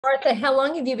Martha, how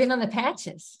long have you been on the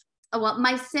patches? Well,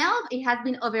 myself, it has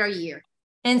been over a year.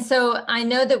 And so I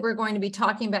know that we're going to be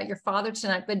talking about your father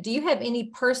tonight, but do you have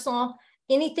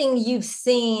anything you've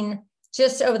seen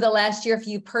just over the last year for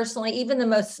you personally, even the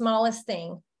most smallest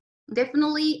thing?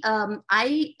 Definitely,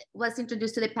 I was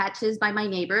introduced to the patches by my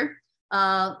neighbor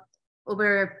uh,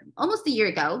 over almost a year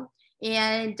ago.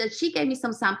 And she gave me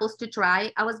some samples to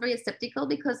try. I was very skeptical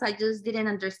because I just didn't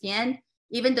understand.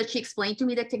 Even though she explained to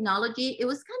me the technology, it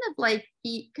was kind of like,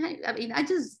 I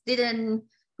just didn't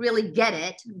really get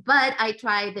it. But I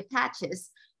tried the patches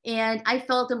and I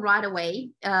felt them right away.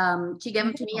 She gave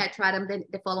them to me. I tried them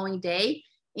the following day.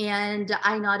 And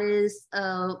I noticed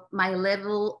my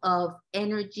level of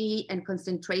energy and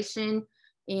concentration,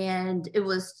 and it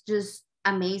was just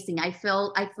amazing. I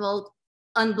felt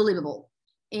unbelievable,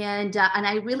 and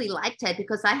I really liked it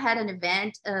because I had an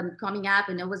event coming up,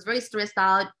 and I was very stressed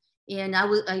out, and I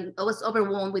was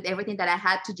overwhelmed with everything that I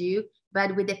had to do.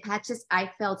 But with the patches,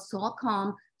 I felt so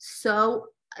calm,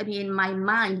 my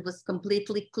mind was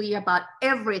completely clear about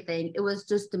everything. It was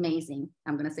just amazing.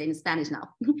 I'm going to say in Spanish now.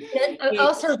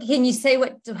 Also, can you say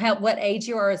what age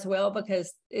you are as well?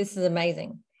 Because this is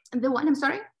amazing. The one, I'm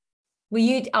sorry? Will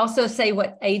you also say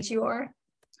what age you are?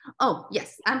 Oh,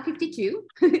 yes, I'm 52.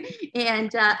 and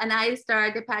I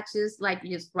started the patches like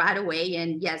just right away.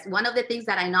 And yes, one of the things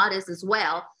that I noticed as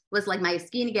well was like my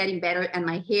skin getting better and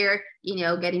my hair,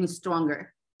 getting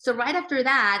stronger. So right after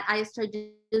that, I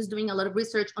started just doing a lot of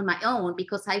research on my own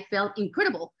because I felt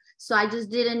incredible. So I just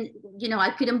didn't,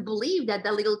 I couldn't believe that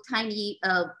the little tiny,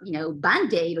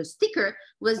 Band-Aid or sticker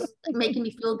was making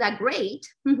me feel that great.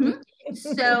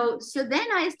 So then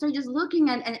I started just looking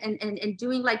and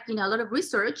doing like, a lot of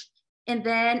research. And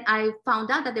then I found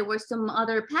out that there were some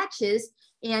other patches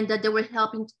and that they were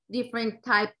helping different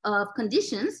type of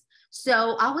conditions.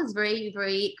 So I was very,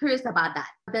 very curious about that.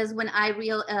 Because when I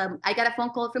got a phone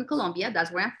call from Colombia,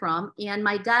 that's where I'm from, and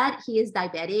my dad, he is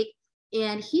diabetic,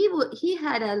 and he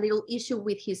had a little issue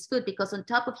with his food because on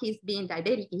top of his being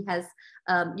diabetic, he has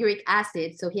uric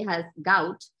acid, so he has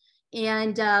gout.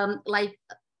 And like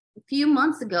a few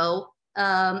months ago,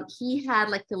 he had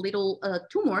like a little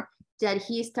tumor that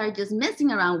he started just messing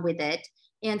around with it,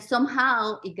 and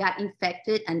somehow it got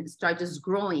infected and started just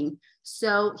growing.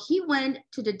 So he went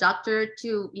to the doctor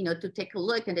to take a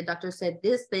look, and the doctor said,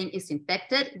 this thing is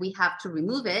infected. We have to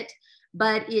remove it.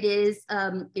 But it is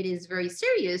very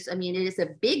serious. I mean, it is a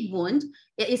big wound.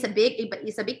 It's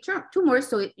a big tumor.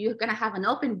 So you're going to have an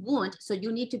open wound. So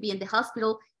you need to be in the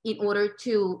hospital in order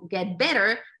to get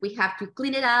better. We have to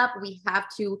clean it up. We have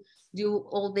to do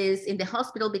all this in the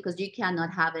hospital because you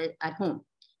cannot have it at home.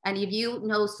 And if you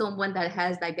know someone that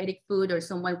has diabetic foot or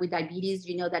someone with diabetes,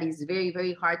 you know that it's very,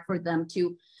 very hard for them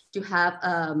to have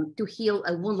to heal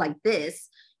a wound like this.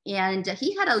 And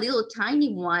he had a little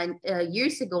tiny one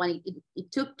years ago, and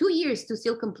it took 2 years to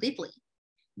heal completely.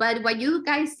 But what you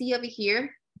guys see over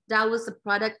here, that was a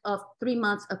product of 3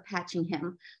 months of patching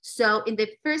him. So in the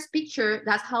first picture,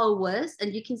 that's how it was.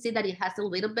 And you can see that it has a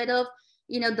little bit of,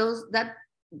 that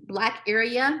black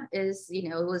area is, it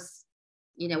was,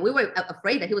 we were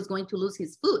afraid that he was going to lose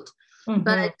his foot. Mm-hmm.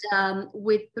 But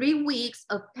with 3 weeks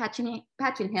of patching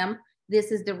him,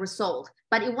 this is the result.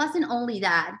 But it wasn't only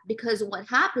that, because what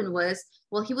happened was,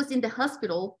 well, he was in the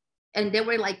hospital and they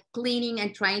were like cleaning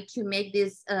and trying to make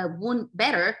this wound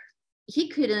better. He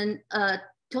couldn't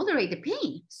tolerate the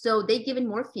pain. So they gave him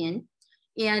morphine,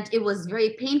 and it was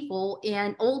very painful.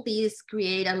 And all these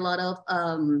create a lot of,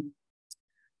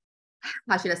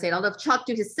 how should I say, a lot of shock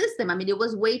to his system. I mean, it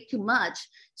was way too much.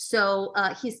 So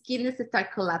his kidneys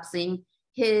started collapsing.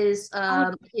 His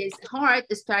heart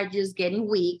started just getting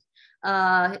weak.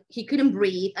 He couldn't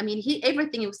breathe. I mean,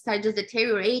 everything started just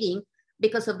deteriorating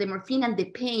because of the morphine and the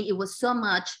pain. It was so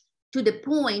much to the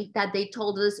point that they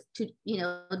told us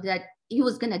that he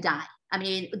was gonna die. I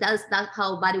mean, that's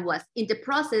how bad it was. In the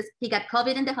process, he got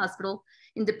COVID in the hospital.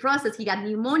 In the process, he got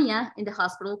pneumonia in the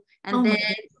hospital, and then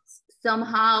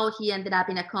somehow he ended up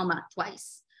in a coma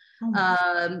twice.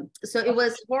 So it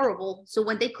was horrible. So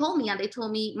when they called me and they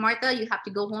told me, Martha, you have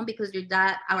to go home because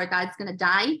our dad's gonna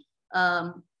die.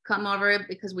 Come over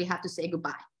because we have to say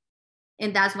goodbye.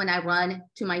 And that's when I run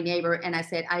to my neighbor and I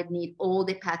said, I need all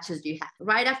the patches you have.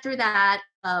 Right after that,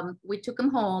 we took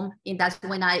them home, and that's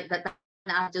when I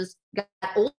just got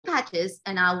all the patches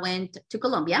and I went to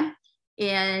Colombia.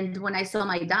 And when I saw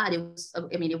my dad,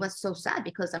 it was so sad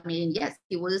because, yes,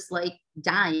 he was like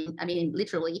dying. I mean,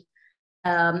 literally.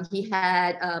 He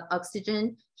had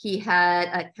oxygen. He had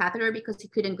a catheter because he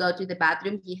couldn't go to the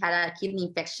bathroom. He had a kidney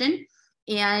infection.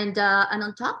 And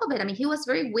on top of it, he was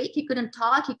very weak. He couldn't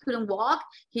talk. He couldn't walk.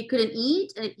 He couldn't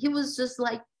eat. He was just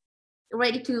like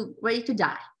ready to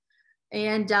die.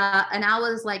 And I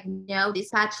was like, no, these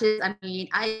patches, I mean,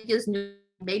 I just knew,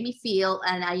 made me feel,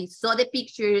 and I saw the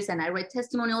pictures and I read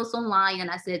testimonials online,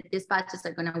 and I said, these patches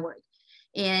are going to work.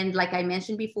 And like I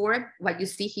mentioned before, what you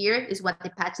see here is what the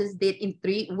patches did in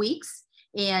 3 weeks.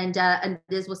 And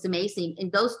this was amazing. In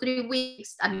those 3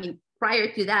 weeks, I mean,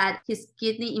 prior to that, his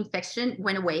kidney infection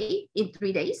went away in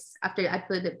 3 days after I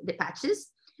put the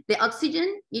patches. The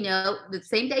oxygen, you know, the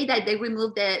same day that they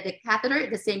removed the catheter,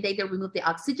 the same day they removed the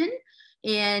oxygen.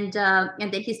 And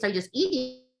then he started just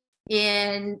eating.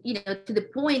 And, you know, to the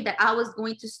point that I was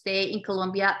going to stay in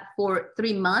Colombia for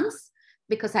 3 months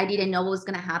because I didn't know what was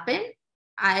going to happen.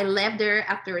 I left there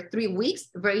after 3 weeks,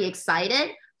 very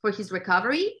excited for his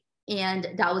recovery. And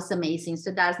that was amazing.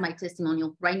 So that's my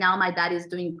testimonial. Right now, my dad is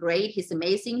doing great. He's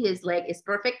amazing. His leg is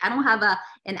perfect. I don't have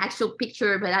an actual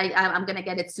picture, but I'm going to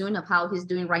get it soon of how he's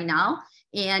doing right now.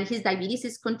 And his diabetes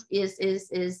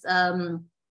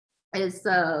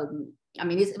I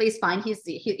mean, it's fine.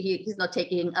 He's not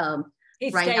taking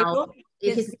He's right stable. now.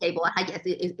 He's stable. I guess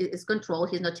it's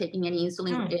controlled. He's not taking any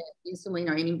insulin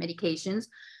or any medications.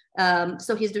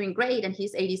 So he's doing great, and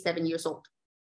he's 87 years old.